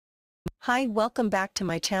Hi, welcome back to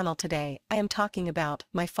my channel. Today I am talking about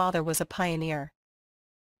my father was a pioneer.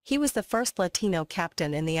 He was the first Latino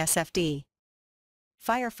captain in the SFD.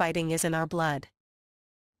 Firefighting is in our blood.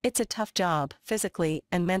 It's a tough job, physically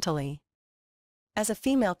and mentally. As a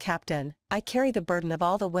female captain, I carry the burden of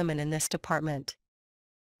all the women in this department.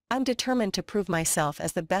 I'm determined to prove myself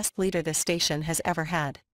as the best leader this station has ever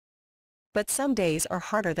had. But some days are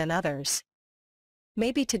harder than others.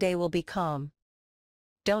 Maybe today will be calm.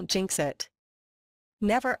 Don't jinx it.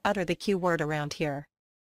 Never utter the Q word around here.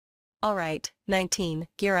 Alright, 19,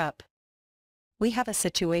 gear up. We have a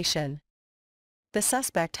situation. The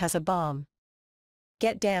suspect has a bomb.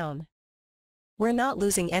 Get down. We're not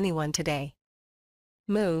losing anyone today.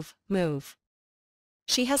 Move, move.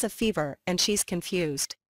 She has a fever and she's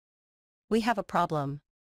confused. We have a problem.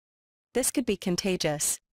 This could be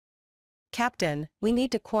contagious. Captain, we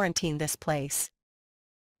need to quarantine this place.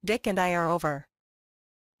 Dick and I are over.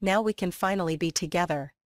 Now we can finally be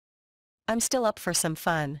together. I'm still up for some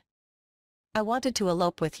fun. I wanted to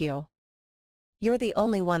elope with you. You're the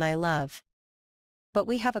only one I love. But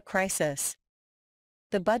we have a crisis.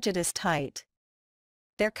 The budget is tight.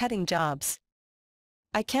 They're cutting jobs.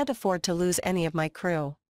 I can't afford to lose any of my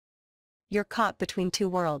crew. You're caught between two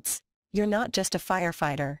worlds. You're not just a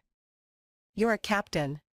firefighter. You're a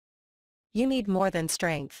captain. You need more than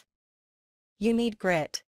strength. You need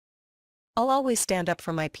grit. I'll always stand up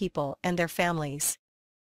for my people and their families.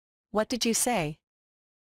 What did you say?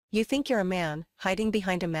 You think you're a man, hiding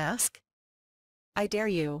behind a mask? I dare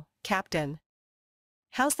you, Captain.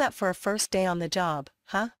 How's that for a first day on the job,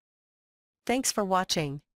 huh? Thanks for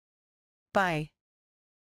watching. Bye.